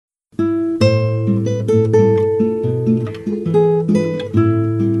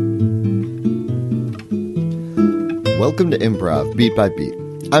Welcome to Improv Beat by Beat.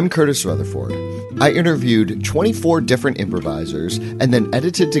 I'm Curtis Rutherford. I interviewed 24 different improvisers and then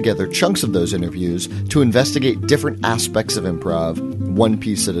edited together chunks of those interviews to investigate different aspects of improv, one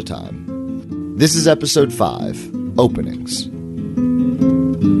piece at a time. This is episode 5, Openings.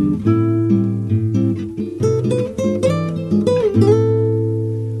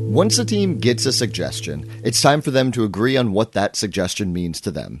 Once a team gets a suggestion, it's time for them to agree on what that suggestion means to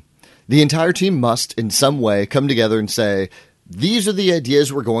them. The entire team must, in some way, come together and say, these are the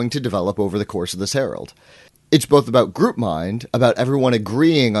ideas we're going to develop over the course of this Herald. It's both about group mind, about everyone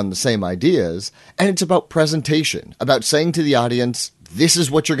agreeing on the same ideas, and it's about presentation, about saying to the audience, this is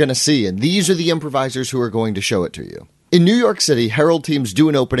what you're going to see, and these are the improvisers who are going to show it to you. In New York City, Herald teams do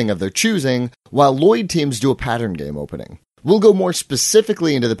an opening of their choosing, while Lloyd teams do a pattern game opening. We'll go more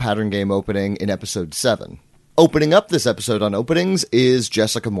specifically into the pattern game opening in episode 7. Opening up this episode on openings is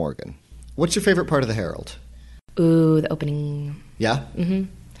Jessica Morgan. What's your favorite part of the Herald? Ooh, the opening. Yeah? Mm-hmm.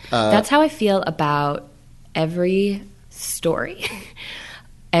 That's how I feel about every story.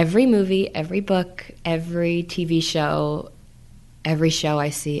 Every movie, every book, every TV show, every show I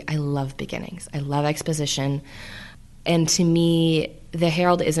see. I love beginnings. I love exposition. And to me, the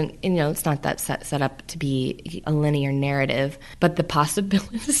Herald isn't, it's not that set up to be a linear narrative, but the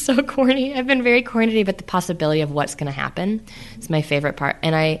possibility is so corny. I've been very corny today, but the possibility of what's going to happen is my favorite part.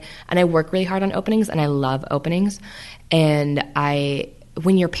 And I work really hard on openings, and I love openings. And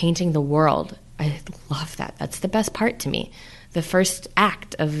when you're painting the world, I love that. That's the best part to me. The first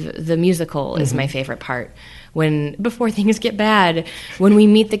act of the musical is my favorite part. Before things get bad, when we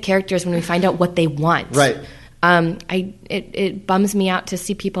meet the characters, when we find out what they want. Right. It bums me out to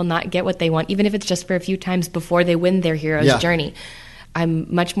see people not get what they want, even if it's just for a few times before they win their hero's journey.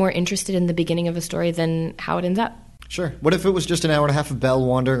 I'm much more interested in the beginning of a story than how it ends up. Sure. What if it was just an hour and a half of Belle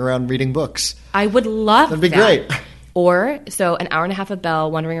wandering around reading books? I would love that. That'd be great. So an hour and a half of Belle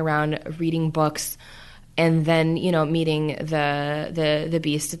wandering around reading books, and then, meeting the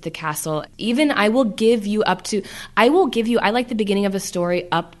beast at the castle. Even I like the beginning of a story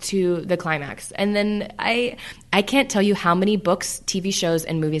up to the climax. And then I can't tell you how many books, TV shows,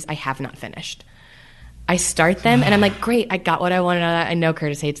 and movies I have not finished. I start them and I'm like, great, I got what I wanted out of that. I know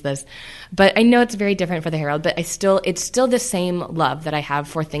Curtis hates this, but I know it's very different for the Herald, but it's still the same love that I have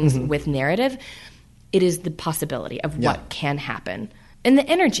for things with narrative. It is the possibility of what can happen. And the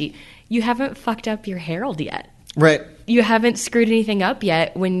energy. You haven't fucked up your Herald yet. Right. You haven't screwed anything up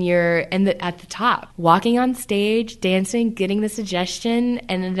yet when you're at the top. Walking on stage, dancing, getting the suggestion,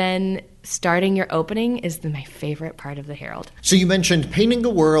 and then starting your opening is my favorite part of the Herald. So you mentioned painting the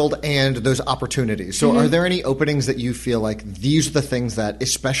world and those opportunities. So are there any openings that you feel like these are the things that,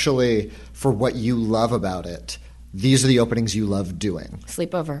 especially for what you love about it, these are the openings you love doing?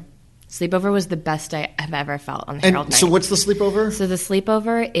 Sleepover. Sleepover was the best I have ever felt on the Herald night. So what's the sleepover? So the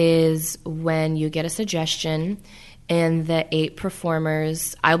sleepover is when you get a suggestion and the 8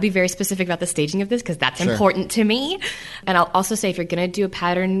 performers, I'll be very specific about the staging of this because that's important to me. And I'll also say if you're going to do a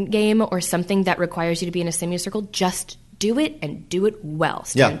pattern game or something that requires you to be in a semicircle, just do it and do it well.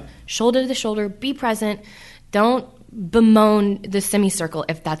 Stand shoulder to shoulder, be present. Don't bemoan the semicircle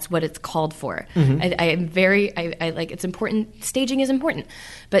if that's what it's called for. I like, it's important. Staging is important.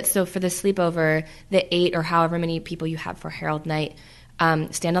 But so for the sleepover, the 8 or however many people you have for Herald night,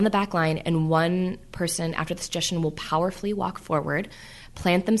 stand on the back line, and one person after the suggestion will powerfully walk forward,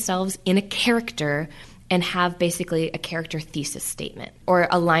 plant themselves in a character, and have basically a character thesis statement or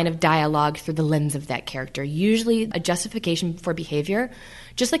a line of dialogue through the lens of that character, usually a justification for behavior.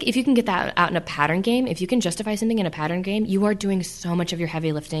 Just like if you can get that out in a pattern game, if you can justify something in a pattern game, you are doing so much of your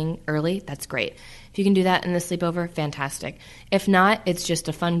heavy lifting early. That's great. If you can do that in the sleepover, fantastic. If not, it's just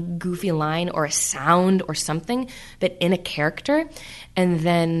a fun, goofy line or a sound or something, but in a character. And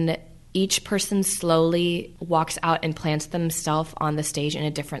then each person slowly walks out and plants themselves on the stage in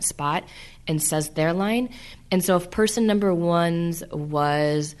a different spot and says their line. And so if person number 1's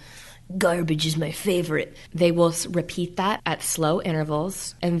was, garbage is my favorite, they will repeat that at slow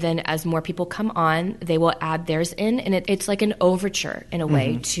intervals. And then as more people come on, they will add theirs in. And it's like an overture in a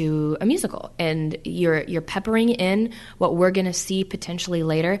way to a musical. And you're peppering in what we're going to see potentially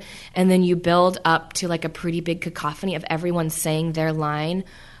later. And then you build up to like a pretty big cacophony of everyone saying their line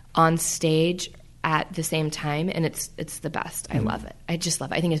on stage at the same time, and it's the best. I love it. I just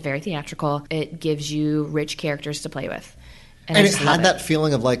love it. I think it's very theatrical. It gives you rich characters to play with. And it had that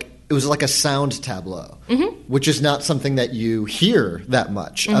feeling of like, it was like a sound tableau, which is not something that you hear that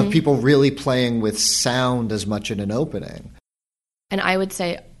much, of people really playing with sound as much in an opening. And I would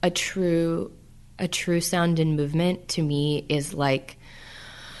say a true sound and movement to me is like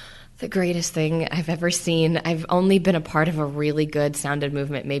The greatest thing I've ever seen. I've only been a part of a really good Sound and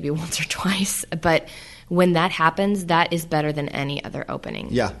Movement maybe once or twice, but when that happens, that is better than any other opening.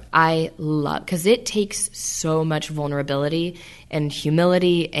 Yeah. I love, because it takes so much vulnerability and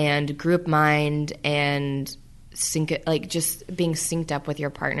humility and group mind and just being synced up with your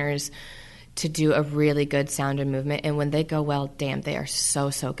partners to do a really good Sound and Movement. And when they go well, damn, they are so,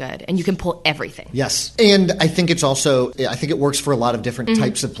 so good. And you can pull everything. Yes. And I think I think it works for a lot of different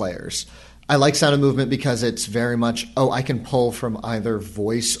types of players. I like Sound and Movement because it's very much, I can pull from either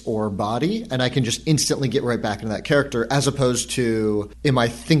voice or body, and I can just instantly get right back into that character, as opposed to, am I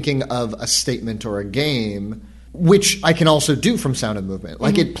thinking of a statement or a game, which I can also do from Sound and Movement.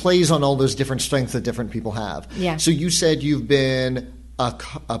 Like, it plays on all those different strengths that different people have. Yeah. So you said you've been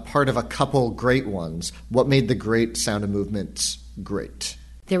a part of a couple great ones. What made the great Sound and Movements great?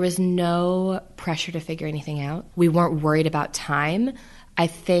 There was no pressure to figure anything out. We weren't worried about time. I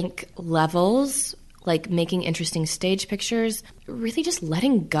think levels, like making interesting stage pictures, really just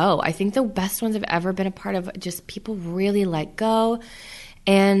letting go. I think the best ones I've ever been a part of, just people really let go.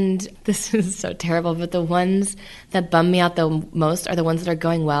 And this is so terrible, but the ones that bum me out the most are the ones that are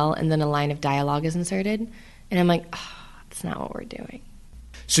going well and then a line of dialogue is inserted. And I'm like, that's not what we're doing.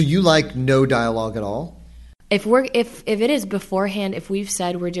 So you like no dialogue at all? If it is beforehand, if we've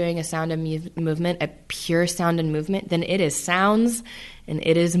said we're doing a Sound and Movement, a pure Sound and Movement, then it is sounds and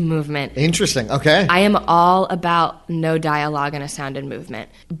it is movement. Interesting. Okay. I am all about no dialogue and a Sound and Movement.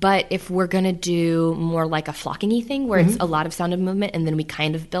 But if we're going to do more like a flocking-y thing where it's a lot of Sound and Movement and then we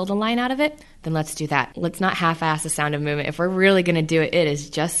kind of build a line out of it, then let's do that. Let's not half-ass a Sound and Movement. If we're really going to do it, it is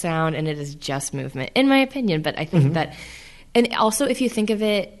just sound and it is just movement, in my opinion. But I think that, and also if you think of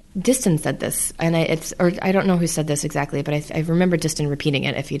it, Distin said this, and I don't know who said this exactly, but I remember Distin repeating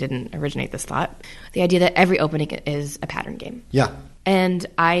it if he didn't originate this thought. The idea that every opening is a pattern game. Yeah. And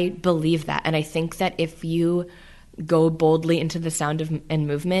I believe that. And I think that if you go boldly into the Sound and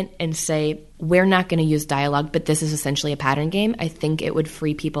Movement and say, we're not going to use dialogue, but this is essentially a pattern game, I think it would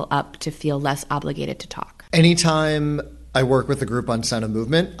free people up to feel less obligated to talk. Anytime I work with a group on Sound and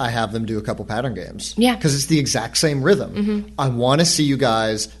Movement, I have them do a couple pattern games. Yeah. Because it's the exact same rhythm. I want to see you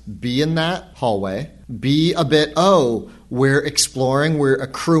guys be in that hallway, be a bit, we're exploring, we're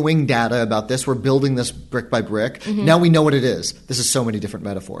accruing data about this, we're building this brick by brick. Now we know what it is. This is so many different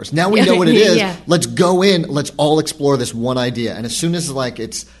metaphors. Now we know what it is. Yeah. Let's go in, let's all explore this one idea. And as soon as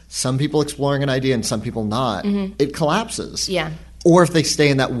it's some people exploring an idea and some people not, it collapses. Yeah. Or if they stay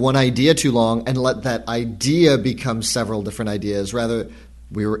in that one idea too long and let that idea become several different ideas. Rather,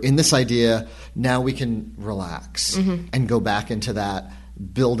 we were in this idea, now we can relax and go back into that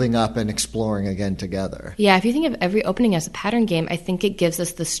building up and exploring again together. Yeah, if you think of every opening as a pattern game, I think it gives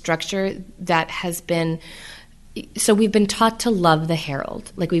us the structure that has been... So we've been taught to love the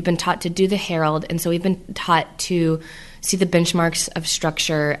Herald. Like, we've been taught to do the Herald, and so we've been taught to see the benchmarks of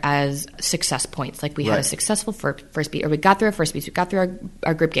structure as success points. Like, we had a successful first beat, or we got through our first beat, we got through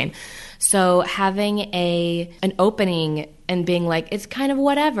our group game. So having an opening and being like, it's kind of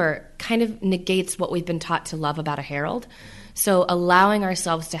whatever, kind of negates what we've been taught to love about a Herald. So allowing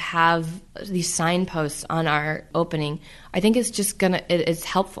ourselves to have these signposts on our opening, I think it's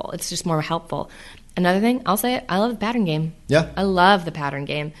helpful. It's just more helpful. Another thing, I'll say it, I love the pattern game. Yeah. I love the pattern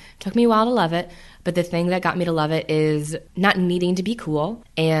game. It took me a while to love it, but the thing that got me to love it is not needing to be cool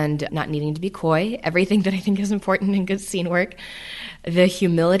and not needing to be coy, everything that I think is important in good scene work, the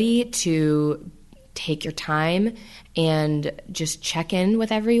humility to take your time and just check in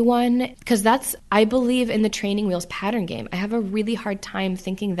with everyone, because I believe in the training wheels pattern game. I have a really hard time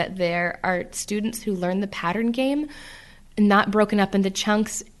thinking that there are students who learn the pattern game not broken up into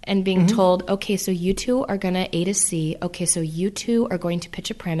chunks and being told, okay, so you two are going to A to C. Okay, so you two are going to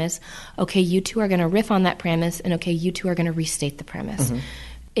pitch a premise. Okay, you two are going to riff on that premise. And okay, you two are going to restate the premise.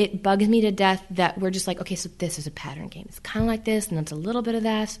 It bugs me to death that we're just like, okay, so this is a pattern game. It's kind of like this, and it's a little bit of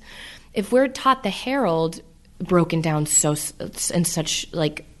that. If we're taught the Herald broken down in such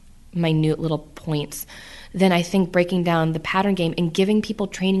like minute little points, then I think breaking down the pattern game and giving people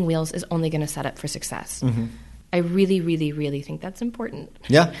training wheels is only going to set up for success. I really, really, really think that's important.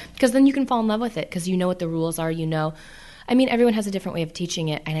 Yeah. Because then you can fall in love with it because you know what the rules are, I mean, everyone has a different way of teaching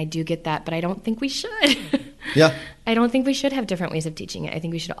it, and I do get that, but I don't think we should. Yeah. I don't think we should have different ways of teaching it. I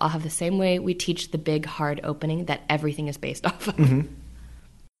think we should all have the same way we teach the big, hard opening that everything is based off of.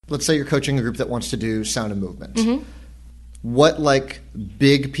 Let's say you're coaching a group that wants to do Sound and Movement. What,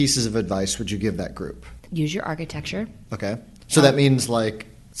 big pieces of advice would you give that group? Use your architecture. Okay. So that means,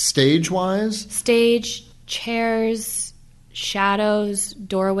 stage-wise? Stage, chairs, shadows,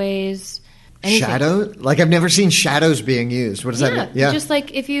 doorways, Anything. Shadow? Like, I've never seen shadows being used. What does that mean? Yeah, just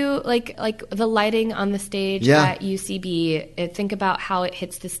like if you like the lighting on the stage at UCB, think about how it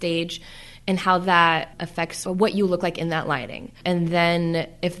hits the stage and how that affects what you look like in that lighting. And then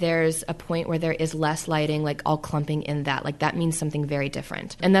if there's a point where there is less lighting, like all clumping in that, like that means something very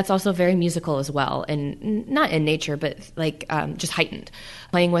different. And that's also very musical as well, and not in nature, but like just heightened.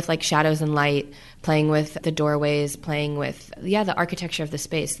 Playing with like shadows and light, playing with the doorways, playing with, the architecture of the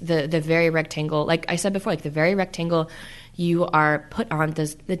space, the very rectangle, like I said before, like the very rectangle you are put on,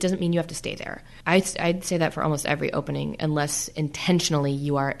 that doesn't mean you have to stay there. I'd say that for almost every opening, unless intentionally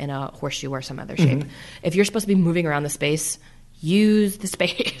you are in a horseshoe or some other shape. If you're supposed to be moving around the space, use the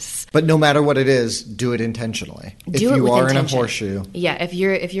space. But no matter what it is, do it intentionally. If you are in a horseshoe. Yeah, if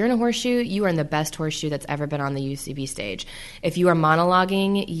you're in a horseshoe, you are in the best horseshoe that's ever been on the UCB stage. If you are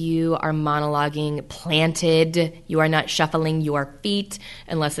monologuing, you are monologuing planted. You are not shuffling your feet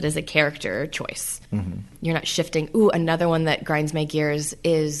unless it is a character choice. You're not shifting. Ooh, another one that grinds my gears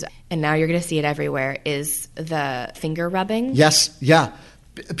is, and now you're going to see it everywhere, is the finger rubbing. Yes, yeah.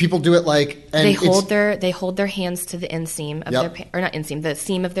 People do it like, and they hold their hands to the inseam of their or not inseam,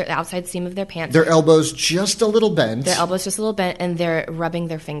 the outside seam of their pants. Their elbows just a little bent. And they're rubbing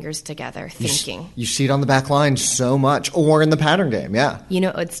their fingers together, thinking. You see it on the back line so much, or in the pattern game, yeah. You know,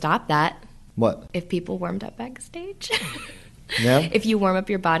 it would stop that. What? If people warmed up backstage. Yeah. If you warm up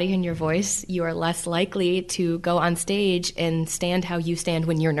your body and your voice, you are less likely to go on stage and stand how you stand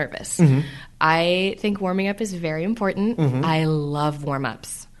when you're nervous. I think warming up is very important. I love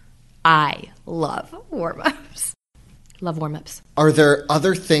warm-ups. Love warm-ups. Are there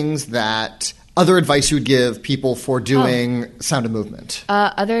other things other advice you would give people for doing Sound of Movement?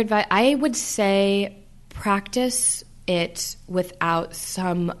 Other advice, I would say practice it without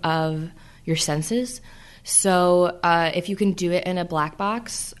some of your senses. So if you can do it in a black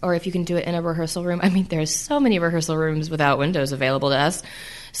box, or if you can do it in a rehearsal room, I mean, there's so many rehearsal rooms without windows available to us.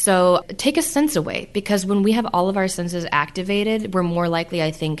 So take a sense away, because when we have all of our senses activated, we're more likely,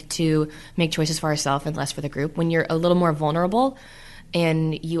 I think, to make choices for ourselves and less for the group. When you're a little more vulnerable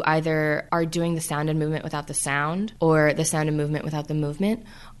and you either are doing the sound and movement without the sound, or the sound and movement without the movement,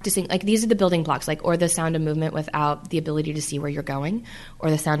 just think, like, these are the building blocks, like, or the sound and movement without the ability to see where you're going,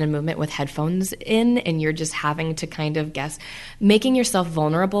 or the sound and movement with headphones in and you're just having to kind of guess. Making yourself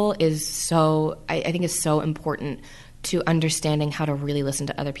vulnerable is I think is so important to understanding how to really listen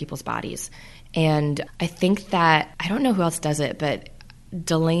to other people's bodies. And I think that, I don't know who else does it, but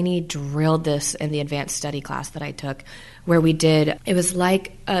Delaney drilled this in the advanced study class that I took, where it was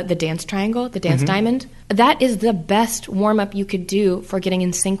like the dance triangle, the dance diamond. That is the best warm-up you could do for getting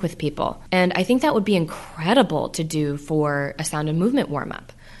in sync with people. And I think that would be incredible to do for a sound and movement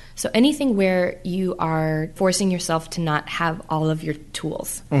warm-up. So anything where you are forcing yourself to not have all of your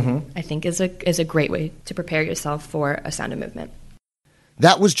tools, I think is a great way to prepare yourself for a sound and movement.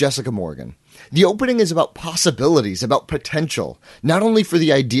 That was Jessica Morgan. The opening is about possibilities, about potential, not only for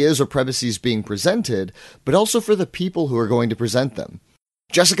the ideas or premises being presented, but also for the people who are going to present them.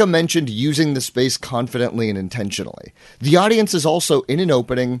 Jessica mentioned using the space confidently and intentionally. The audience is also, in an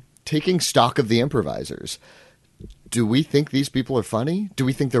opening, taking stock of the improvisers. Do we think these people are funny? Do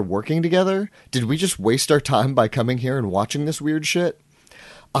we think they're working together? Did we just waste our time by coming here and watching this weird shit?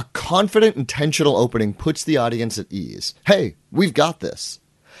 A confident, intentional opening puts the audience at ease. Hey, we've got this.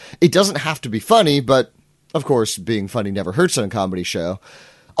 It doesn't have to be funny, but, of course, being funny never hurts on a comedy show.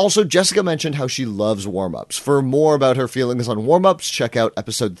 Also, Jessica mentioned how she loves warm-ups. For more about her feelings on warm-ups, check out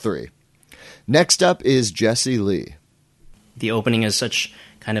episode 3. Next up is Jessie Lee. The opening is such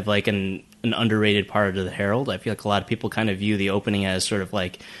kind of like an underrated part of the Herald. I feel like a lot of people kind of view the opening as sort of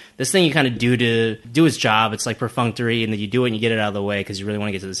like this thing you kind of do to do its job. It's like perfunctory, and then you do it and you get it out of the way because you really want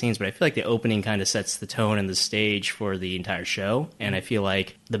to get to the scenes. But I feel like the opening kind of sets the tone and the stage for the entire show. And I feel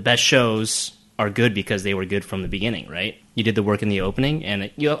like the best shows are good because they were good from the beginning, right? You did the work in the opening,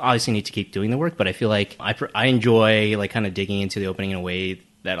 and you obviously need to keep doing the work. But I feel like I enjoy like kind of digging into the opening in a way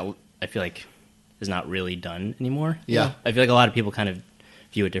that I feel like is not really done anymore. Yeah. You know? I feel like a lot of people kind of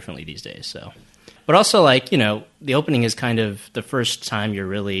view it differently these days. So, but also like, you know, the opening is kind of the first time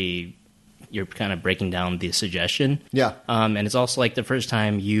you're kind of breaking down the suggestion. Yeah. And it's also like the first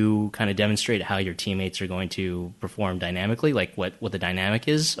time you kind of demonstrate how your teammates are going to perform dynamically, like what the dynamic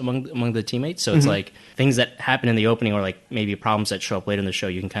is among the teammates. So it's like things that happen in the opening, or like maybe problems that show up later in the show,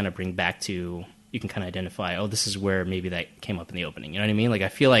 you can kind of bring back to, you can kind of identify, oh, this is where maybe that came up in the opening. You know what I mean? Like, I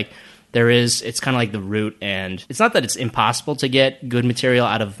feel like it's kind of like the root, and it's not that it's impossible to get good material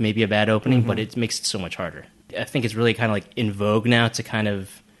out of maybe a bad opening, but it makes it so much harder. I think it's really kind of like in vogue now to kind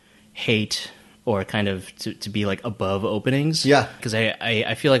of hate or kind of to be like above openings. Yeah. Because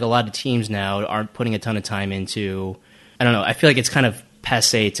I feel like a lot of teams now aren't putting a ton of time into, I don't know, I feel like it's kind of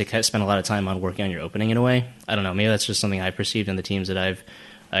passe to spend a lot of time on working on your opening in a way. I don't know, maybe that's just something I perceived in the teams that I've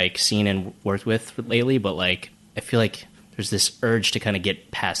like seen and worked with lately, but like I feel like there's this urge to kind of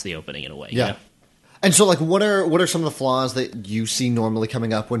get past the opening in a way. Yeah. You know? And so, like, what are some of the flaws that you see normally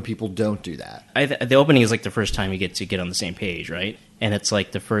coming up when people don't do that? The opening is like the first time you get on the same page, right? And it's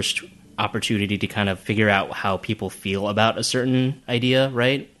like the first opportunity to kind of figure out how people feel about a certain idea,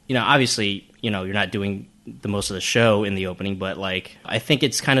 right? You know, obviously, you know, you're not doing the most of the show in the opening, but like I think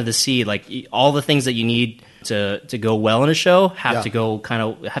it's kind of the seed. Like all the things that you need to go well in a show have to go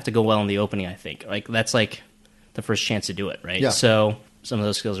well in the opening. I think like that's like the first chance to do it, right? Yeah. So some of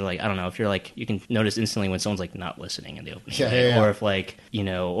those skills are like, I don't know, if you're like, you can notice instantly when someone's like not listening in the opening, right? Or if like, you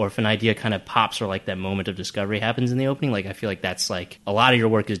know, or if an idea kind of pops or like that moment of discovery happens in the opening, like I feel like that's like a lot of your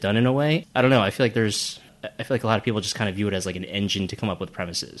work is done in a way. I don't know. I feel like a lot of people just kind of view it as like an engine to come up with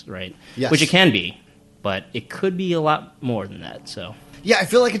premises, right? Yes. Which it can be, but it could be a lot more than that. So yeah, I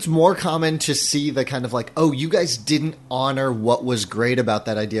feel like it's more common to see the kind of like, oh, you guys didn't honor what was great about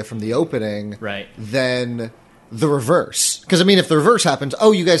that idea from the opening, right? Than the reverse. Because, I mean, if the reverse happens,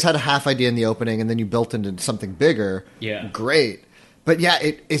 oh, you guys had a half idea in the opening and then you built into something bigger. Yeah. Great. But yeah,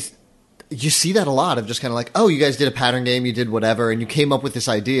 it's you see that a lot of just kind of like, oh, you guys did a pattern game, you did whatever, and you came up with this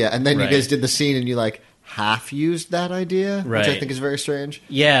idea, and then you guys did the scene and you like half used that idea, right. Which I think is very strange.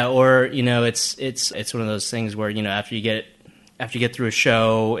 Yeah, or, you know, it's one of those things where, you know, after you get through a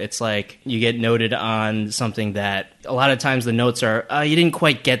show, it's like you get noted on something that a lot of times the notes are, you didn't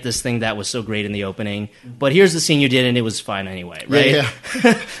quite get this thing that was so great in the opening, but here's the scene you did and it was fine anyway, right? Yeah.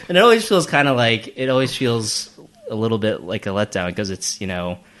 And it always feels kind of like, it always feels a little bit like a letdown because it's, you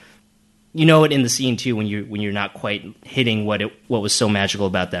know it in the scene too when you're not quite hitting what was so magical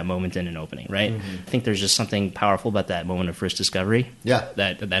about that moment in an opening, right? Mm-hmm. I think there's just something powerful about that moment of first discovery. Yeah.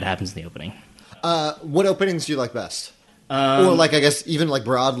 That happens in the opening. What openings do you like best? Or, like, I guess, even, like,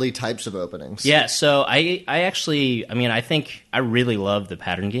 broadly types of openings. Yeah, so I actually, I mean, I think I really love the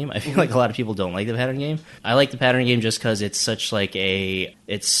pattern game. I feel like a lot of people don't like the pattern game. I like the pattern game just because it's such, like,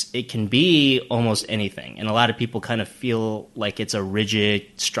 it can be almost anything. And a lot of people kind of feel like it's a rigid,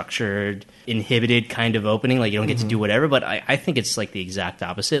 structured, inhibited kind of opening. Like, you don't get to do whatever. But I think it's, like, the exact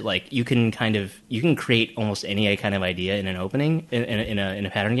opposite. Like, you can create almost any kind of idea in an opening, in a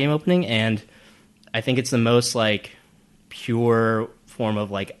pattern game opening. And I think it's the most, like, pure form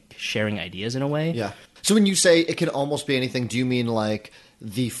of like sharing ideas in a way. Yeah. So when you say it can almost be anything, do you mean like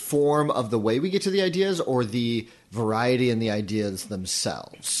the form of the way we get to the ideas or the variety in the ideas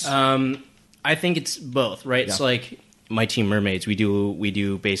themselves? I think it's both, right? Yeah. So like my team Mermaids, we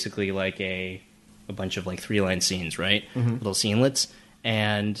do basically like a bunch of like 3-line scenes, right? Mm-hmm. Little scenelets.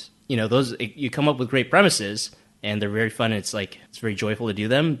 And you know, you come up with great premises and they're very fun, and it's very joyful to do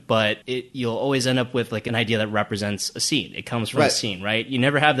them, but you'll always end up with like an idea that represents a scene. It comes from a scene, right? You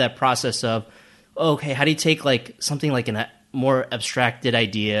never have that process of, okay, how do you take like something like a more abstracted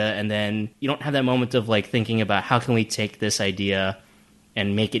idea, and then you don't have that moment of like thinking about how can we take this idea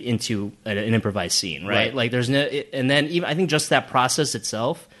and make it into an improvised scene, right? Like there's no, and then even I think just that process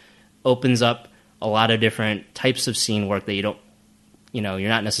itself opens up a lot of different types of scene work that you're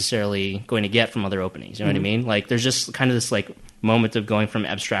not necessarily going to get from other openings. You know what I mean? Like, there's just kind of this, like, moment of going from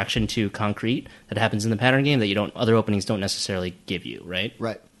abstraction to concrete that happens in the pattern game that other openings don't necessarily give you, right?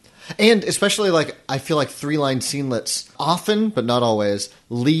 Right. And especially, like, I feel like 3-line scenelets often, but not always,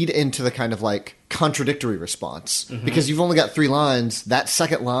 lead into the kind of, like, contradictory response. Mm-hmm. Because you've only got 3 lines. That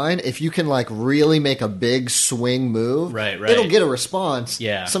second line, if you can, like, really make a big swing move, it'll get a response.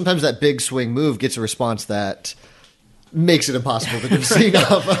 Yeah. Sometimes that big swing move gets a response that makes it impossible to do scene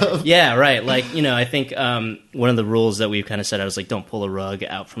off of. Yeah, right. Like, you know, I think one of the rules that we've kind of set out is like, don't pull a rug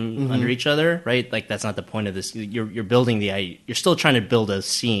out from under each other, right? Like, that's not the point of this. You're building you're still trying to build a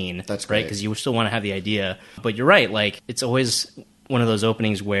scene. That's great. Right? Because you still want to have the idea. But you're right. Like, it's always one of those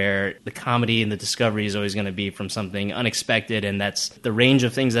openings where the comedy and the discovery is always going to be from something unexpected, and that's the range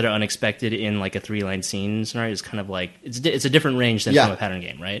of things that are unexpected in like a 3-line scene scenario is kind of like, it's a different range than from a pattern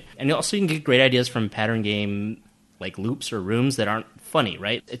game, right? And also you can get great ideas from pattern game like loops or rooms that aren't funny,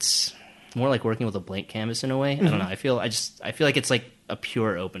 right? It's more like working with a blank canvas in a way. I don't know. I feel like it's like a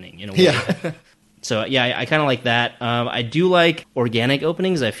pure opening in a way. Yeah. So yeah, I kind of like that. I do like organic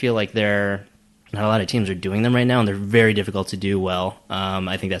openings. I feel like not a lot of teams are doing them right now, and they're very difficult to do well.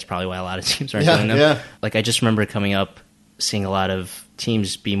 I think that's probably why a lot of teams aren't doing them. Yeah. Like, I just remember coming up, seeing a lot of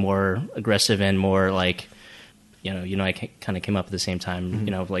teams be more aggressive and more like I kind of came up at the same time.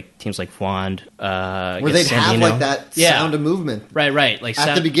 Like teams like Fwand, where they'd have like that sound of movement, right, like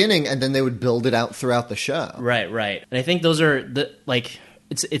at the beginning, and then they would build it out throughout the show, right. And I think those are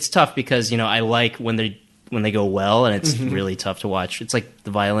it's tough because I like when they go well, and it's really tough to watch. It's like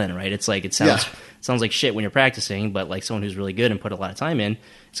the violin, right? It's like it sounds like shit when you're practicing, but like someone who's really good and put a lot of time in,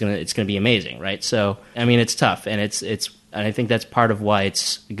 it's gonna be amazing, right? So I mean, it's tough, and and I think that's part of why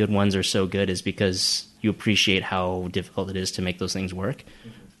it's good ones are so good, is because you appreciate how difficult it is to make those things work.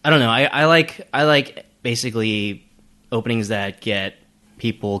 I don't know. I like basically openings that get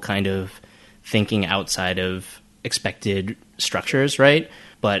people kind of thinking outside of expected structures, right?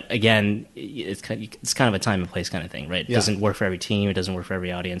 But again, it's kind of a time and place kind of thing, right? It doesn't work for every team. It doesn't work for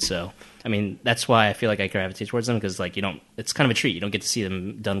every audience. So, I mean, that's why I feel like I gravitate towards them, because like it's kind of a treat. You don't get to see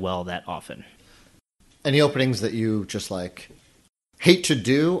them done well that often. Any openings that you just like hate to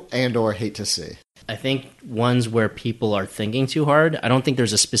do and or hate to see? I think ones where people are thinking too hard. I don't think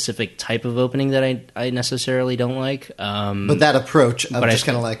there's a specific type of opening that I necessarily don't like. But that approach of just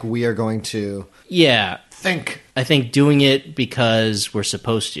kind of like, we are going to think. I think doing it because we're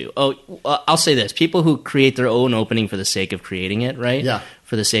supposed to. Oh, I'll say this. People who create their own opening for the sake of creating it, right? Yeah.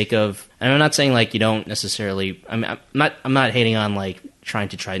 For the sake of, and I'm not saying like you don't necessarily, I'm not hating on like trying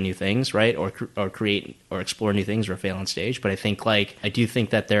to try new things, right? Or create or explore new things or fail on stage. But I think like, I do think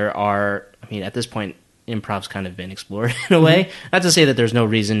that there are, I mean, at this point, improv's kind of been explored in a way. Not to say that there's no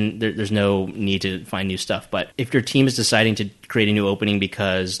reason, there's no need to find new stuff, but if your team is deciding to create a new opening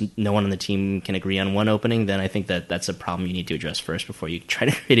because no one on the team can agree on one opening, then I think that that's a problem you need to address first before you try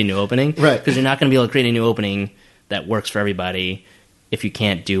to create a new opening. Right. Because you're not going to be able to create a new opening that works for everybody if you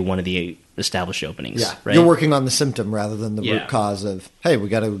can't do one of the established openings. Yeah. Right? You're working on the symptom rather than the root cause of, hey, we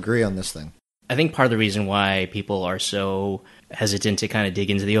got to agree on this thing. I think part of the reason why people are so hesitant to kind of dig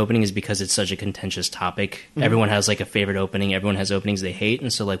into the opening is because it's such a contentious topic. Everyone has like a favorite opening. Everyone has openings they hate.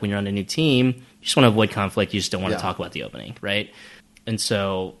 And so like when you're on a new team, you just want to avoid conflict. You just don't want to talk about the opening, right? And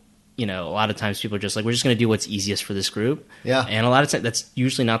so, a lot of times people are just like, we're just going to do what's easiest for this group. Yeah. And a lot of times that's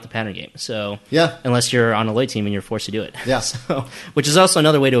usually not the pattern game. So unless you're on a Lloyd team and you're forced to do it. Yeah. So, which is also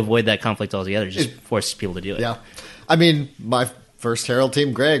another way to avoid that conflict altogether. Just force people to do it. Yeah. I mean, my first Herald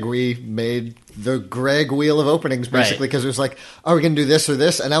team, Greg, we made the Greg wheel of openings basically because it was like, are we going to do this or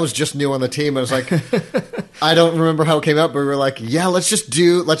this? And I was just new on the team. I was like, I don't remember how it came out, but we were like, yeah, let's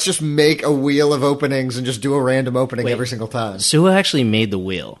just make a wheel of openings and just do a random opening every single time. So who actually made the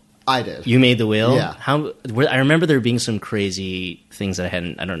wheel? I did. You made the wheel? Yeah. I remember there being some crazy things that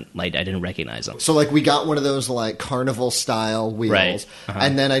I didn't recognize them. So like we got one of those like carnival style wheels, right.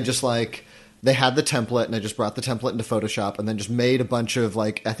 And then I just like, they had the template, and I just brought the template into Photoshop and then just made a bunch of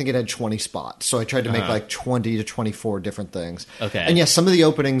like, I think it had 20 spots. So I tried to make like 20 to 24 different things. Okay. And yeah, some of the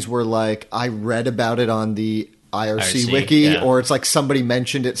openings were like, I read about it on the IRC wiki, or it's like somebody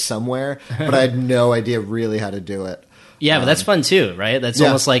mentioned it somewhere, but I had no idea really how to do it. Yeah, but that's fun too, right? That's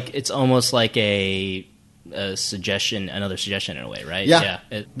almost like a suggestion, another suggestion in a way, right? Yeah.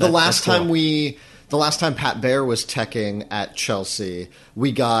 The last time Pat Bear was teching at Chelsea,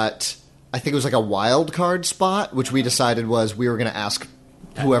 we got, I think it was like a wild card spot, which we decided was we were going to ask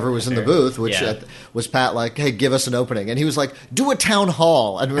whoever was in the booth, which was Pat, like, hey, give us an opening. And he was like, do a town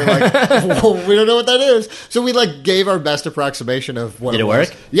hall. And we were like, well, we don't know what that is. So we like gave our best approximation of what it was.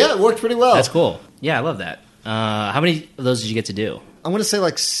 Did it work? Yeah, it worked pretty well. That's cool. Yeah, I love that. How many of those did you get to do? I'm going to say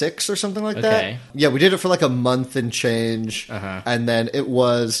like 6 or something like that. Yeah, we did it for like a month and change. And then it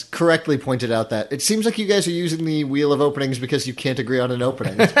was correctly pointed out that it seems like you guys are using the wheel of openings because you can't agree on an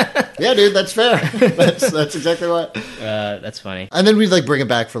opening. Yeah, dude, that's fair. That's exactly what. That's funny. And then we'd like bring it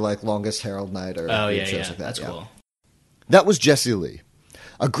back for like longest Herald night or shows like that. That's cool. That was Jesse Lee.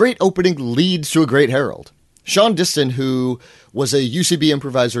 A great opening leads to a great Herald. Sean Diston, who was a UCB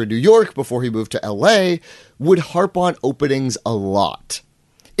improviser in New York before he moved to LA, would harp on openings a lot.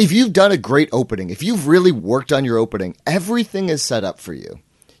 If you've done a great opening, if you've really worked on your opening, everything is set up for you.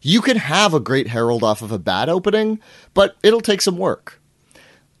 You can have a great Herald off of a bad opening, but it'll take some work.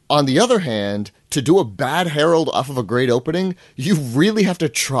 On the other hand, to do a bad Herald off of a great opening, you really have to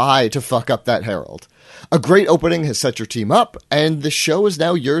try to fuck up that Herald. A great opening has set your team up, and the show is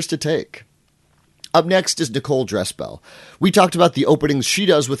now yours to take. Up next is Nicole Dressbell. We talked about the openings she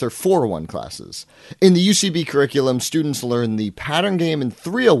does with her 401 classes. In the UCB curriculum, students learn the pattern game in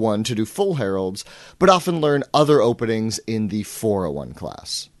 301 to do full heralds, but often learn other openings in the 401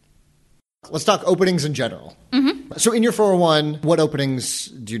 class. Let's talk openings in general. So in your 401, what openings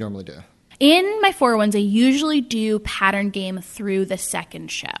do you normally do? In my 401s, I usually do pattern game through the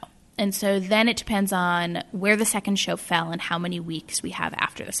second show. And so then it depends on where the second show fell and how many weeks we have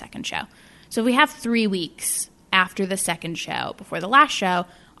after the second show. So if we have 3 weeks, after the second show, before the last show,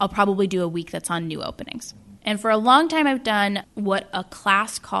 I'll probably do a week that's on new openings. And for a long time, I've done what a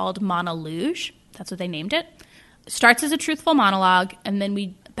class called Monologue. That's what they named it. It starts as a truthful monologue, and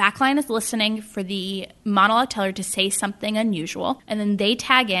then backline is listening for the monologue teller to say something unusual, and then they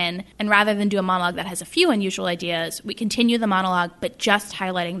tag in, and rather than do a monologue that has a few unusual ideas, we continue the monologue, but just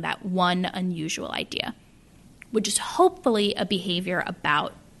highlighting that one unusual idea, which is hopefully a behavior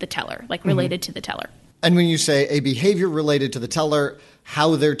about the teller, like related to the teller. And when you say a behavior related to the teller,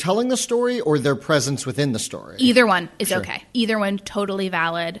 how they're telling the story or their presence within the story? Either one is okay. Either one totally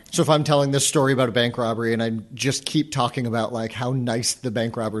valid. So if I'm telling this story about a bank robbery and I just keep talking about like how nice the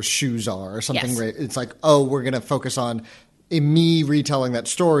bank robber's shoes are or something, Yes. it's like, oh, we're going to focus on me retelling that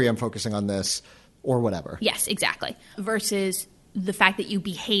story. I'm focusing on this or whatever. Yes, exactly. Versus the fact that you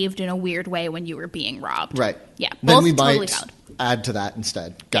behaved in a weird way when you were being robbed. Right. Yeah. Then Both we totally might valid. add to that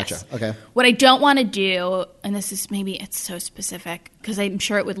instead. Gotcha. Yes. Okay. What I don't want to do, and this is maybe it's so specific because I'm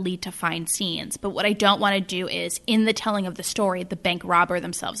sure it would lead to fine scenes, but what I don't want to do is in the telling of the story, the bank robber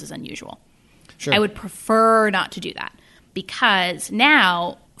themselves is unusual. Sure. I would prefer not to do that because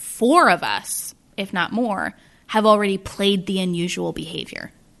now 4 of us, if not more, have already played the unusual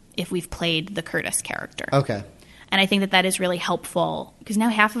behavior if we've played the Curtis character. Okay. And I think that that is really helpful because now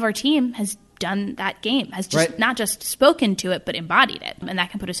half of our team has done that game, has just Right. not just spoken to it, but embodied it. And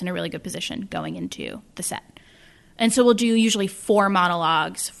that can put us in a really good position going into the set. And so we'll do usually 4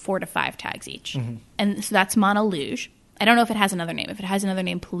 monologues, 4 to 5 tags each. And so that's Monologue. I don't know if it has another name. If it has another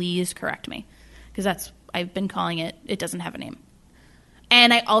name, please correct me because I've been calling it doesn't have a name.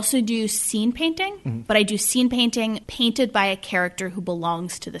 And I also do scene painting, but I do scene painting painted by a character who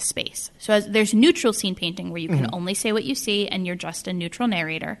belongs to the space. So there's neutral scene painting where you can only say what you see and you're just a neutral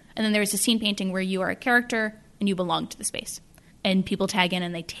narrator. And then there's a scene painting where you are a character and you belong to the space. And people tag in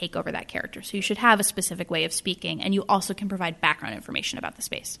and they take over that character. So you should have a specific way of speaking, and you also can provide background information about the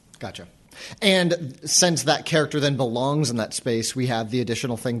space. Gotcha. And since that character then belongs in that space, we have the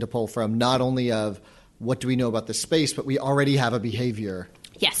additional thing to pull from, not only of what do we know about this space, but we already have a behavior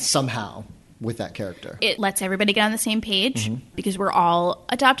Yes. somehow with that character. It lets everybody get on the same page because we're all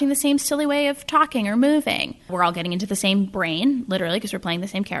adopting the same silly way of talking or moving. We're all getting into the same brain, literally, because we're playing the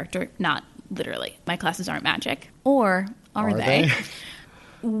same character. Not literally. My classes aren't magic. Or are they?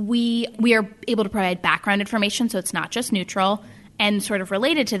 We are able to provide background information, so it's not just neutral. And sort of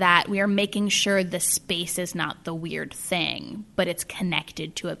related to that, we are making sure the space is not the weird thing, but it's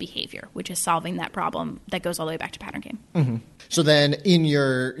connected to a behavior, which is solving that problem that goes all the way back to pattern game. So then in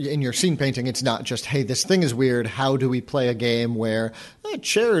your scene painting, it's not just, hey, this thing is weird. How do we play a game where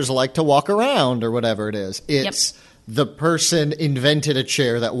chairs like to walk around or whatever it is? It's the person invented a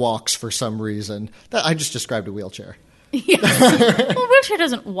chair that walks for some reason. I just described a wheelchair. Well, wheelchair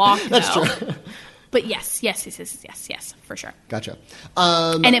doesn't walk, though. That's true. But yes, for sure. Gotcha.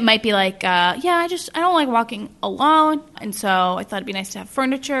 And it might be like, I don't like walking alone, and so I thought it'd be nice to have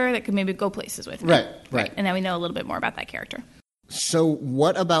furniture that could maybe go places with me. Right. And then we know a little bit more about that character. So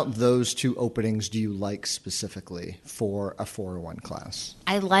what about those 2 openings do you like specifically for a 401 class?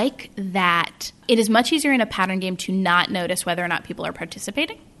 I like that it is much easier in a pattern game to not notice whether or not people are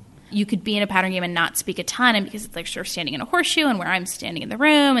participating. You could be in a pattern game and not speak a ton, and because it's like sort of standing in a horseshoe and where I'm standing in the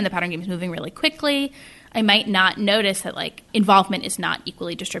room and the pattern game is moving really quickly, I might not notice that like involvement is not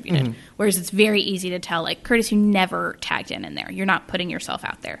equally distributed. Whereas it's very easy to tell, like, Curtis, you never tagged in there. You're not putting yourself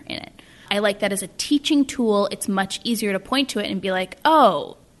out there in it. I like that as a teaching tool. It's much easier to point to it and be like,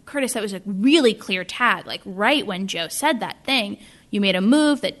 oh, Curtis, that was a really clear tag. Like right when Joe said that thing, you made a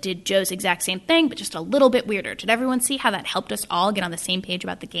move that did Joe's exact same thing, but just a little bit weirder. Did everyone see how that helped us all get on the same page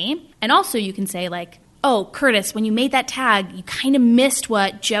about the game? And also you can say like, oh, Curtis, when you made that tag, you kind of missed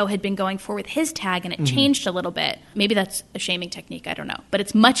what Joe had been going for with his tag, and it changed a little bit. Maybe that's a shaming technique. I don't know. But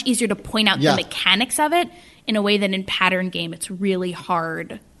it's much easier to point out the mechanics of it in a way that in pattern game it's really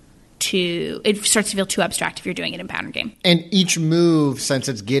hard to – it starts to feel too abstract if you're doing it in pattern game. And each move, since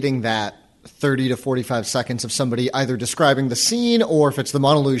it's getting that 30 to 45 seconds of somebody either describing the scene or if it's the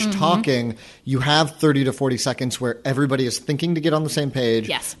monologue talking, you have 30 to 40 seconds where everybody is thinking to get on the same page.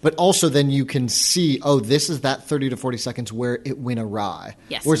 Yes. But also then you can see, oh, this is that 30 to 40 seconds where it went awry.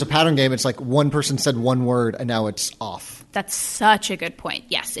 Yes. Whereas a pattern game, it's like one person said one word and now it's off. That's such a good point.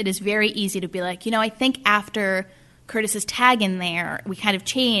 Yes, it is very easy to be like, I think after Curtis's tag in there, we kind of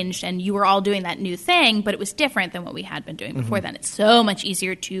changed and you were all doing that new thing, but it was different than what we had been doing before then. It's so much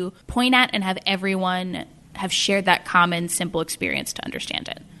easier to point at and have everyone have shared that common, simple experience to understand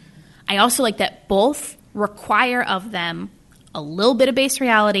it. I also like that both require of them a little bit of base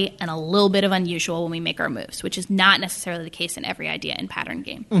reality and a little bit of unusual when we make our moves, which is not necessarily the case in every idea in pattern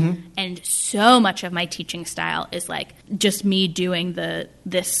game. And so much of my teaching style is like just me doing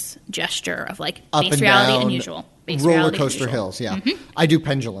this gesture of like Up base and reality, down, unusual. Base roller reality, coaster unusual. hills, yeah. I do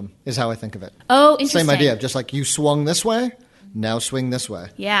pendulum, is how I think of it. Oh, interesting. Same idea, just like you swung this way, now swing this way.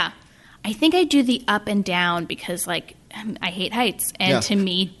 Yeah. I think I do the up and down because, like, I hate heights. And to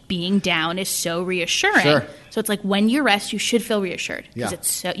me, being down is so reassuring. Sure. So it's like when you rest, you should feel reassured. Because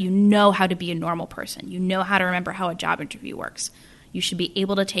it's so, you know how to be a normal person. You know how to remember how a job interview works. You should be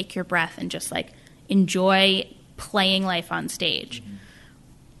able to take your breath and just, like, enjoy playing life on stage.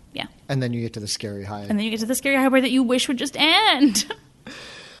 Yeah. And then you get to the scary high. And then you get to the scary high where that you wish would just end.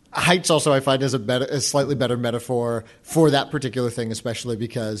 Heights also I find is a slightly better metaphor for that particular thing, especially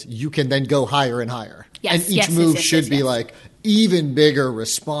because you can then go higher and higher. Yes, and each move should be like even bigger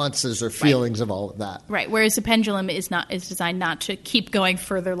responses or feelings of all of that. Right, whereas a pendulum is designed not to keep going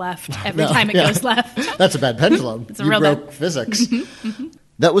further left every time it goes left. That's a bad pendulum. It's a you real broke bad. physics.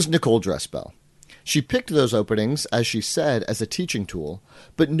 That was Nicole Dressbell. She picked those openings, as she said, as a teaching tool,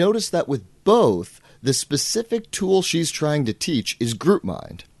 but notice that with both, the specific tool she's trying to teach is group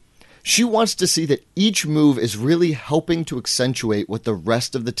mind. She wants to see that each move is really helping to accentuate what the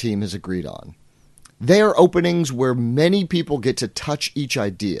rest of the team has agreed on. They are openings where many people get to touch each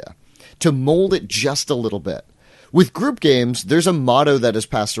idea, to mold it just a little bit. With group games, there's a motto that is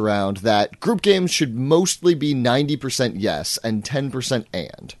passed around that group games should mostly be 90% yes and 10%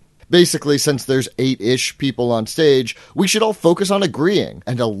 and. Basically, since there's 8-ish people on stage, we should all focus on agreeing,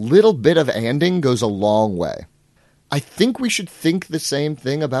 and a little bit of anding goes a long way. I think we should think the same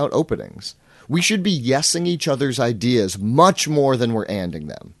thing about openings. We should be yesing each other's ideas much more than we're anding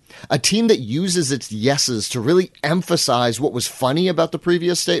them. A team that uses its yeses to really emphasize what was funny about the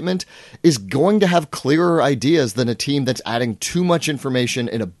previous statement is going to have clearer ideas than a team that's adding too much information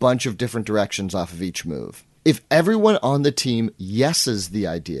in a bunch of different directions off of each move. If everyone on the team yeses the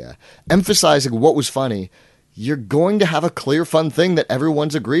idea, emphasizing what was funny, you're going to have a clear, fun thing that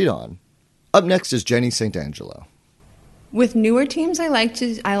everyone's agreed on. Up next is Jenny St. Angelo. With newer teams, I like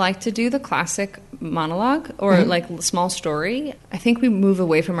to do the classic monologue or like small story. I think we move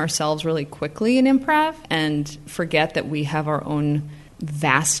away from ourselves really quickly in improv and forget that we have our own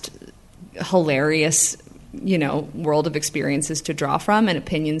vast, hilarious, world of experiences to draw from and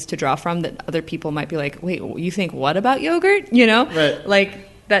opinions to draw from that other people might be like, wait, you think what about yogurt? Right.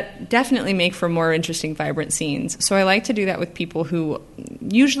 Like that definitely make for more interesting, vibrant scenes. So I like to do that with people who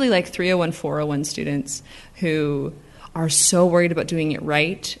usually like 301, 401 students who are so worried about doing it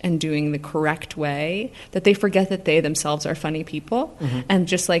right and doing the correct way that they forget that they themselves are funny people. And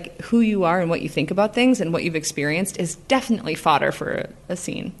just like who you are and what you think about things and what you've experienced is definitely fodder for a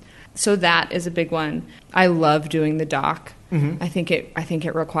scene. So that is a big one. I love doing the doc. I think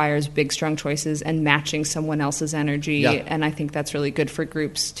it requires big, strong choices and matching someone else's energy. And I think that's really good for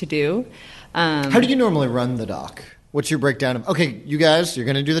groups to do. How do you normally run the doc? What's your breakdown of, okay, you guys, you're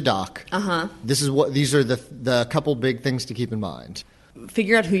going to do the doc. These are the couple big things to keep in mind.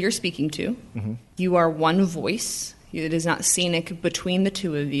 Figure out who you're speaking to. You are one voice. It is not scenic between the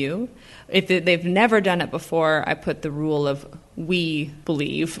two of you. If they've never done it before, I put the rule of we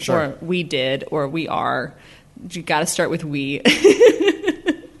believe, or we did, or we are. You got to start with we.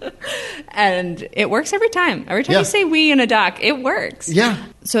 And it works every time. Every time you say we in a doc, it works. Yeah.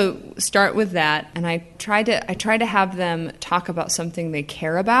 So start with that, and I try to have them talk about something they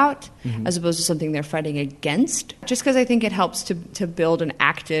care about as opposed to something they're fighting against. Just because I think it helps to build an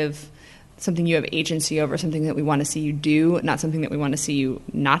active, something you have agency over, something that we want to see you do, not something that we want to see you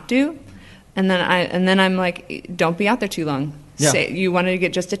not do. And then I'm like, don't be out there too long. Yeah. Say you want to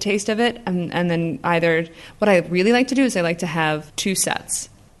get just a taste of it, and then either what I really like to do is I like to have two sets.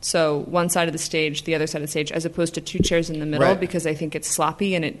 So one side of the stage, the other side of the stage, as opposed to two chairs in the middle, because I think it's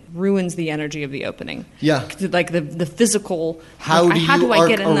sloppy and it ruins the energy of the opening. Yeah. Like the physical. How like, do how you do I arc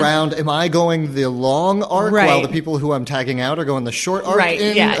get in around? Am I going the long arc while the people who I'm tagging out are going the short arc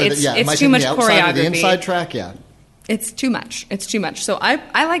in? Yeah, it's Am I too much the outside choreography. or the inside track? Yeah. It's too much. It's too much. So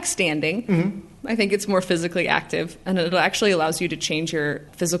I like standing. I think it's more physically active, and it actually allows you to change your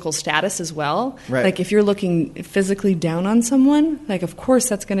physical status as well. Right. Like if you're looking physically down on someone, like of course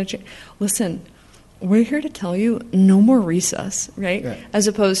that's going to change. Listen, we're here to tell you no more recess, right? As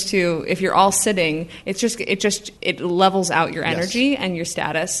opposed to if you're all sitting, it levels out your energy and your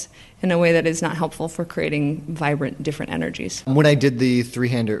status in a way that is not helpful for creating vibrant, different energies. When I did the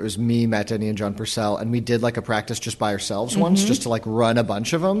three-hander, it was me, Matt Denny, and John Purcell, and we did like a practice just by ourselves once, just to like run a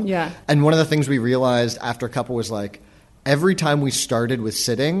bunch of them. Yeah. And one of the things we realized after a couple was like, every time we started with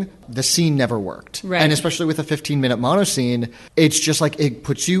sitting, the scene never worked. Right. And especially with a 15-minute mono scene, it's just like it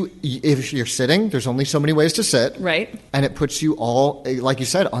puts you, if you're sitting, there's only so many ways to sit. Right. And it puts you all, like you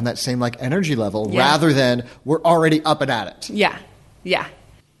said, on that same like energy level Yeah. rather than we're already up and at it. Yeah. Yeah.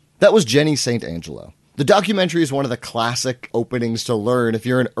 That was Jenny St. Angelo. The documentary is one of the classic openings to learn if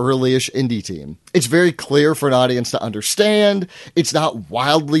you're an early-ish indie team. It's very clear for an audience to understand. It's not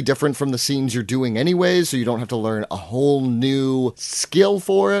wildly different from the scenes you're doing anyways, so you don't have to learn a whole new skill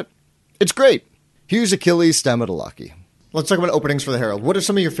for it. It's great. Here's Achilles Stamatilaki. Let's talk about openings for the Herald. What are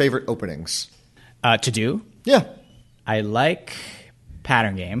some of your favorite openings? To do, Yeah. I like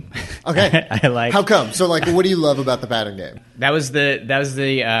pattern game. Okay. I like. How come? So, like, what do you love about the pattern game? That was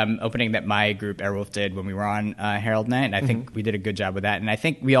the opening that my group Airwolf did when we were on Herald Night, and I think we did a good job with that. And I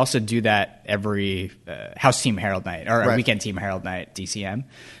think we also do that every house team Herald Night or Right. weekend team Herald Night DCM, and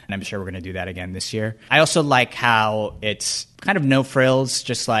I'm sure we're going to do that again this year. I also like how it's kind of no frills,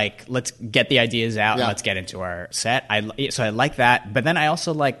 just like let's get the ideas out Yeah. and let's get into our set. So I like that, but then I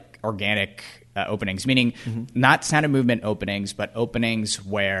also like organic openings, meaning not Sound of Movement openings, but openings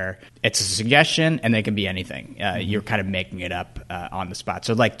where it's a suggestion and they can be anything. You're kind of making it up on the spot.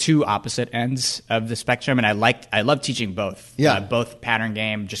 So like two opposite ends of the spectrum, and I love teaching both. Yeah. Both pattern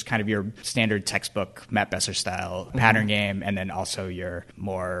game, just kind of your standard textbook Matt Besser style pattern game, and then also your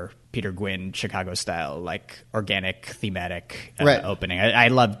more Peter Gwynn Chicago style, like organic thematic Right. opening. I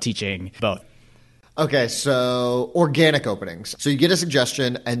love teaching both. Okay, so organic openings. So you get a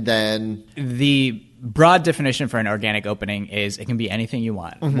suggestion and then... The broad definition for an organic opening is it can be anything you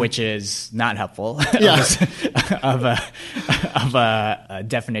want, which is not helpful Yeah. of a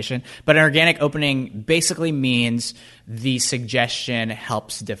definition. But an organic opening basically means the suggestion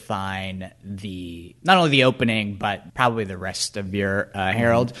helps define not only the opening, but probably the rest of your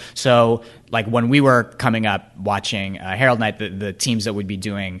Herald. So like when we were coming up watching Herald Night, the teams that would be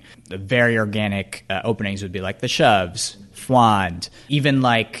doing the very organic openings would be like the Shoves, Fwand, even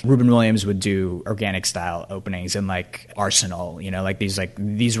like Ruben Williams would do organic style openings, and like Arsenal, like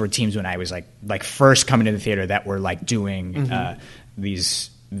these were teams when I was like first coming to the theater that were like doing these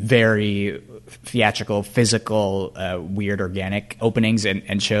very theatrical, physical, weird organic openings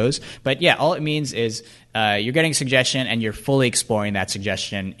and shows. But yeah, all it means is you're getting a suggestion and you're fully exploring that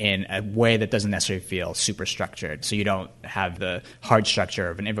suggestion in a way that doesn't necessarily feel super structured. So you don't have the hard structure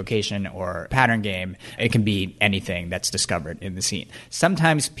of an invocation or pattern game. It can be anything that's discovered in the scene.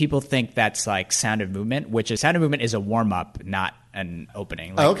 Sometimes people think that's like Sound of Movement, which is Sound of Movement is a warm-up, not an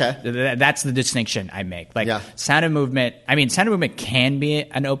opening. Like, okay. That's the distinction I make. Like Yeah. Sound of Movement can be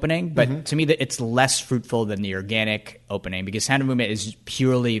an opening, but to me it's less fruitful than the organic opening, because Sound of Movement is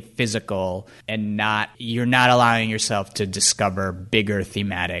purely physical and you're not allowing yourself to discover bigger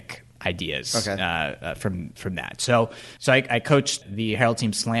thematic ideas from that. So I coached the Herald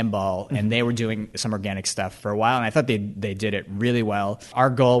team Slam Ball, and they were doing some organic stuff for a while, and I thought they did it really well. Our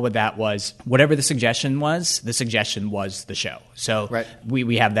goal with that was whatever the suggestion was the show. So Right.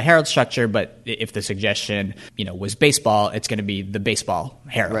 we have the Herald structure, but if the suggestion was baseball, it's going to be the baseball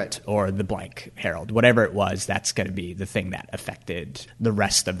Herald, Right. or the blank Herald. Whatever it was, that's going to be the thing that affected the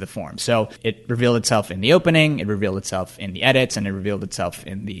rest of the form. So it revealed itself in the opening, it revealed itself in the edits, and it revealed itself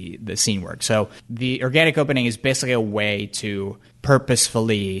in the scene work. So the organic opening is basically a way to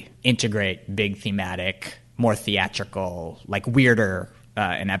purposefully integrate big thematic, more theatrical, like weirder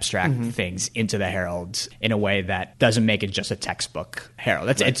and abstract things into the Herald in a way that doesn't make it just a textbook Herald.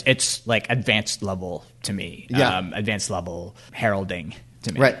 It's like advanced level to me. Yeah. Advanced level heralding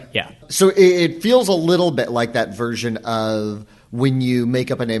to me. Right. Yeah. So it feels a little bit like that version of when you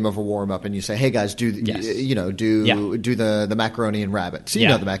make up a name of a warm-up and you say, hey, guys, do Yes. do the macaroni and rabbits.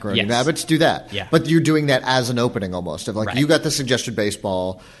 Yeah. The macaroni and Yes. rabbits, do that. Yeah. But you're doing that as an opening almost. Of like, Right. you got the suggested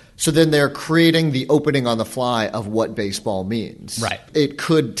baseball, so then they're creating the opening on the fly of what baseball means. Right. It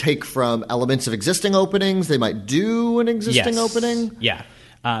could take from elements of existing openings. They might do an existing Yes. opening. Yeah.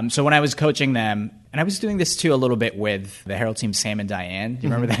 So when I was coaching them, and I was doing this too a little bit with the Herald team, Sam and Diane. Do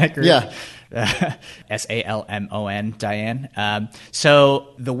you remember that group? Yeah. Salmon, Diane. So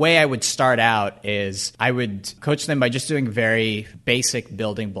the way I would start out is I would coach them by just doing very basic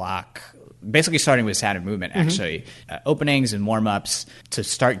building block, basically starting with Sound of Movement, actually. Openings and warm-ups to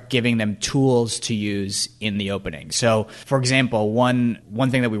start giving them tools to use in the opening. So, for example, one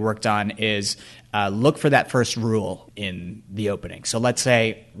thing that we worked on is look for that first rule in the opening. So let's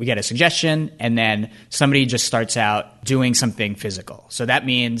say we get a suggestion, and then somebody just starts out doing something physical. So that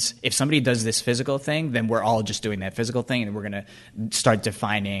means if somebody does this physical thing, then we're all just doing that physical thing, and we're going to start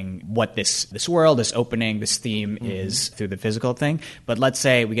defining what this world, this opening, this theme is through the physical thing. But let's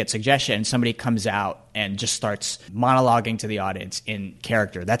say we get suggestion and somebody comes out and just starts monologuing to the audience in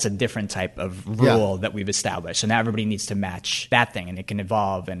character. That's a different type of rule that we've established. So now everybody needs to match that thing, and it can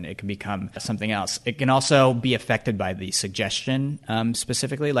evolve and it can become something else. It can also be affected by the suggestion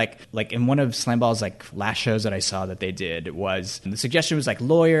specifically. Like in one of Slamball's like last shows that I saw that they did, was the suggestion was like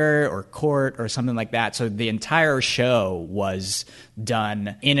lawyer or court or something like that. So the entire show was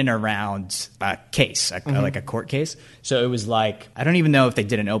done in and around a case, like a court case. So it was like, I don't even know if they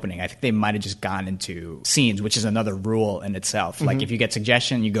did an opening. I think they might have just gone into scenes, which is another rule in itself. Like if you get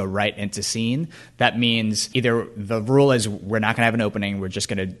suggestion, you go right into scene. That means either the rule is we're not going to have an opening, we're just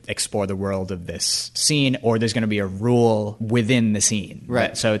going to explore the world of this scene, or there's going to be a rule within the scene.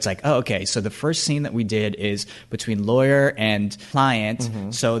 Right. So it's like, oh, okay, so the first scene that we did is between lawyer and client.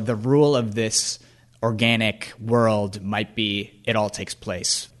 So the rule of this organic world might be it all takes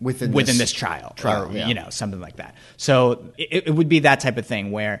place within this trial or something like that. So it would be that type of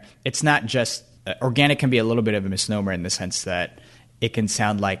thing where it's not just organic. Can be a little bit of a misnomer in the sense that it can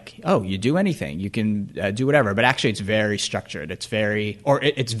sound like, oh, you do anything, you can do whatever, but actually it's very structured. It's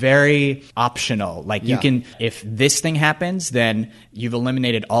very optional. Like you can, if this thing happens, then you've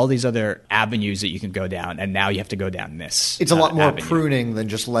eliminated all these other avenues that you can go down, and now you have to go down this. It's a lot more avenue. Pruning than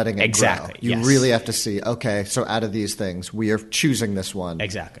just letting it Exactly. grow. You really have to see, okay, so out of these things, we are choosing this one.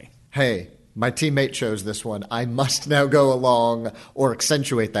 Exactly. Hey, my teammate chose this one. I must now go along or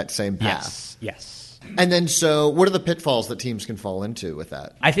accentuate that same path. Yes. And then, so what are the pitfalls that teams can fall into with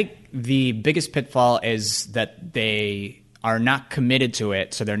that? I think the biggest pitfall is that they are not committed to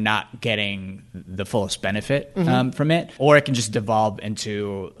it, so they're not getting the fullest benefit from it. Or it can just devolve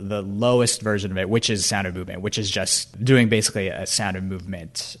into the lowest version of it, which is Sound of Movement, which is just doing basically a Sound of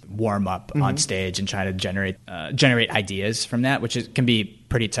Movement warm-up on stage and trying to generate ideas from that, which can be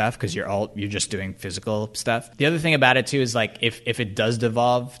pretty tough because you're just doing physical stuff. The other thing about it, too, is like if it does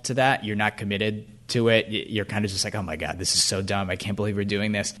devolve to that, you're not committed to it. You're kind of just like, oh my God, this is so dumb. I can't believe we're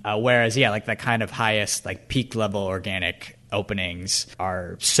doing this. Whereas, like that kind of highest, like peak level organic openings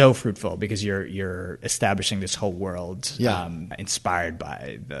are so fruitful because you're establishing this whole world inspired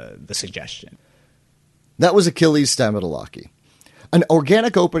by the suggestion. That was Achilles Stamatilaki. An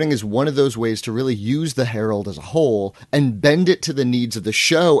organic opening is one of those ways to really use the Herald as a whole and bend it to the needs of the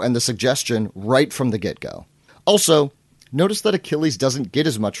show and the suggestion right from the get-go. Also, notice that Achilles doesn't get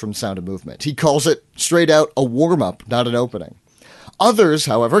as much from Sound of Movement. He calls it straight out a warm-up, not an opening. Others,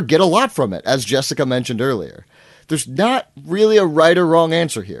 however, get a lot from it, as Jessica mentioned earlier. There's not really a right or wrong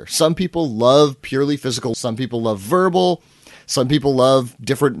answer here. Some people love purely physical, some people love verbal, some people love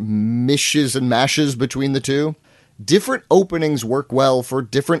different mishes and mashes between the two. Different openings work well for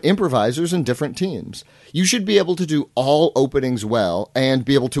different improvisers and different teams. You should be able to do all openings well and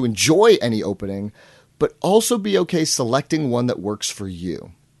be able to enjoy any opening, but also be okay selecting one that works for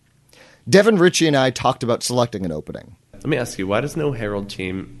you. Devin Ritchie and I talked about selecting an opening. Let me ask you, why does no Herald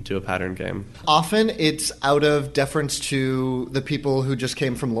team do a pattern game? Often it's out of deference to the people who just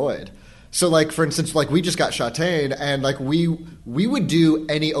came from Lloyd. So, like, for instance, like, we just got Châtain, and, like, we would do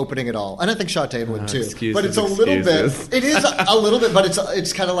any opening at all. And I think Châtain would, too. But it's a little bit... It is a little bit, but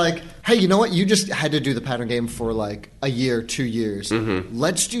it's kind of like, hey, you know what? You just had to do the pattern game for, like, a year, 2 years.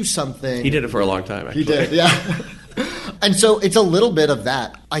 Let's do something... He did it for a long time, actually. He did, yeah. And so it's a little bit of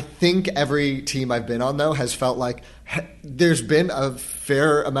that. I think every team I've been on, though, has felt like there's been a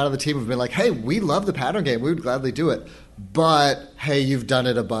fair amount of the team who've been like, hey, we love the pattern game. We would gladly do it. But, hey, you've done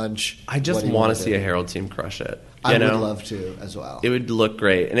it a bunch. I just want to see a Herald team crush it. I would love to as well. It would look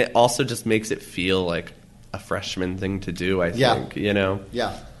great. And it also just makes it feel like a freshman thing to do, I think.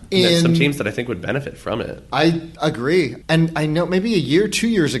 Yeah. There's some teams that I think would benefit from it. I agree. And I know maybe a year, 2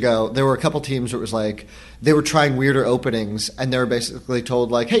 years ago, there were a couple teams where it was like they were trying weirder openings, and they were basically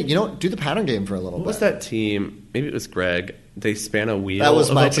told, like, hey, you know what? Do the pattern game for a little bit. What was that team? Maybe it was Greg. They span a wheel. That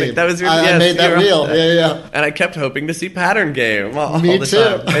was my team. That was your I made that wheel. Yeah. And I kept hoping to see pattern game all Me the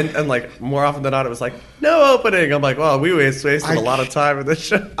too. time. And like more often than not, it was like no opening. I'm like, well, we wasted a lot of time in this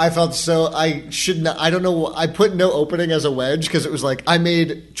show. I felt so. I should not. I don't know. I put no opening as a wedge because it was like I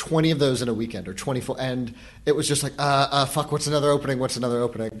made 20 of those in a weekend or 24, and it was just like, fuck. What's another opening? What's another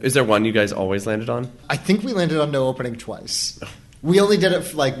opening? Is there one you guys always landed on? I think we landed on no opening twice. We only did it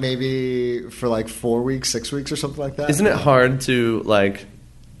for maybe 4 weeks, 6 weeks or something like that. Isn't it hard to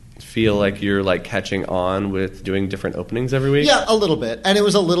feel like you're catching on with doing different openings every week? Yeah, a little bit. And it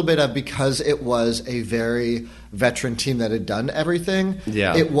was a little bit of because it was a very veteran team that had done everything.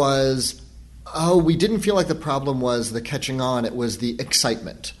 Yeah. It was we didn't feel like the problem was the catching on. It was the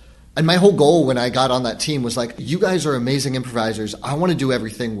excitement. And my whole goal when I got on that team was like, you guys are amazing improvisers. I want to do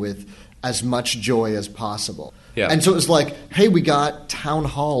everything with as much joy as possible. Yeah. And so it was like, hey, we got Town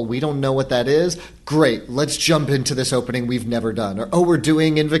Hall. We don't know what that is. Great. Let's jump into this opening we've never done. Or, we're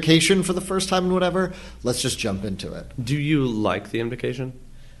doing Invocation for the first time and whatever. Let's just jump into it. Do you like the Invocation?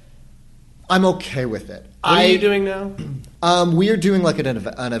 I'm okay with it. What are you doing now? We are doing like an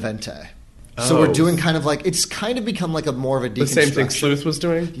Evente. So we're doing kind of like, it's kind of become like a more of a deconstruction. The same thing Sleuth was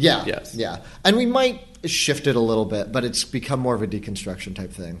doing? Yeah. Yes. Yeah. And we might shift it a little bit, but it's become more of a deconstruction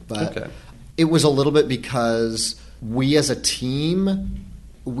type thing. But it was a little bit because we as a team,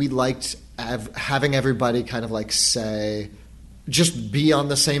 we liked having everybody kind of like say, just be on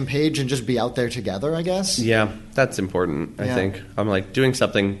the same page and just be out there together, I guess. Yeah, that's important, I think. I'm like doing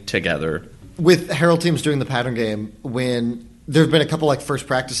something together. With Herald teams doing the pattern game, when there have been a couple like first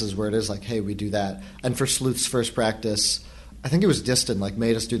practices where it is like, hey, we do that. And for Sleuth's first practice, I think it was Diston like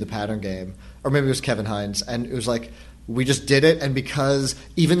made us do the pattern game, or maybe it was Kevin Hines, and it was like we just did it. And because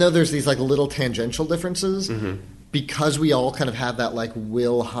even though there's these like little tangential differences, because we all kind of have that like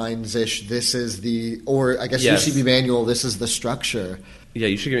Will Hines-ish, this is the, or I guess UCB manual, this is the structure. Yeah,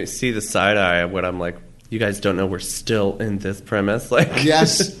 you should see the side eye when I'm like, you guys don't know we're still in this premise. Like,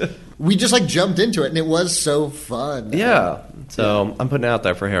 yes, we just like jumped into it, and it was so fun. Yeah, so I'm putting it out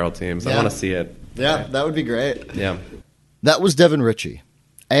there for Herald teams. I want to see it. Yeah, that would be great. Yeah. That was Devin Ritchie.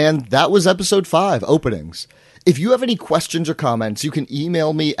 And that was episode 5, Openings. If you have any questions or comments, you can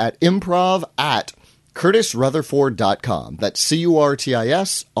email me at improv@curtisrutherford.com. That's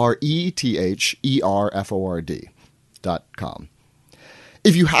CurtisRetherford.com.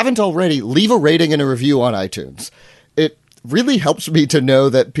 If you haven't already, leave a rating and a review on iTunes. It really helps me to know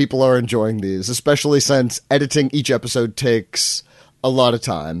that people are enjoying these, especially since editing each episode takes a lot of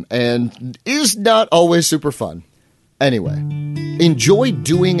time and is not always super fun. Anyway, enjoy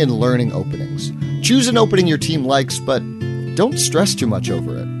doing and learning openings. Choose an opening your team likes, but don't stress too much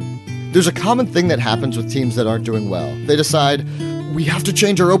over it. There's a common thing that happens with teams that aren't doing well. They decide, we have to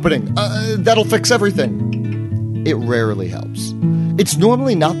change our opening. That'll fix everything. It rarely helps. It's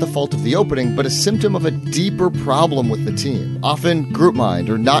normally not the fault of the opening, but a symptom of a deeper problem with the team, often group mind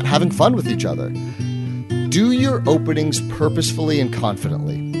or not having fun with each other. Do your openings purposefully and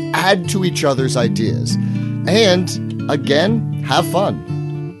confidently. Add to each other's ideas. And, again, have fun.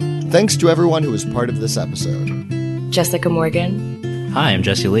 Thanks to everyone who was part of this episode. Jessica Morgan. Hi, I'm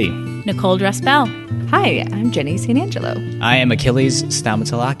Jesse Lee. Nicole Dress-Bell. Hi, I'm Jenny St. Angelo. I am Achilles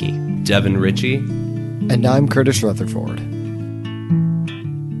Staumatalaki. Devin Ritchie. And I'm Curtis Rutherford.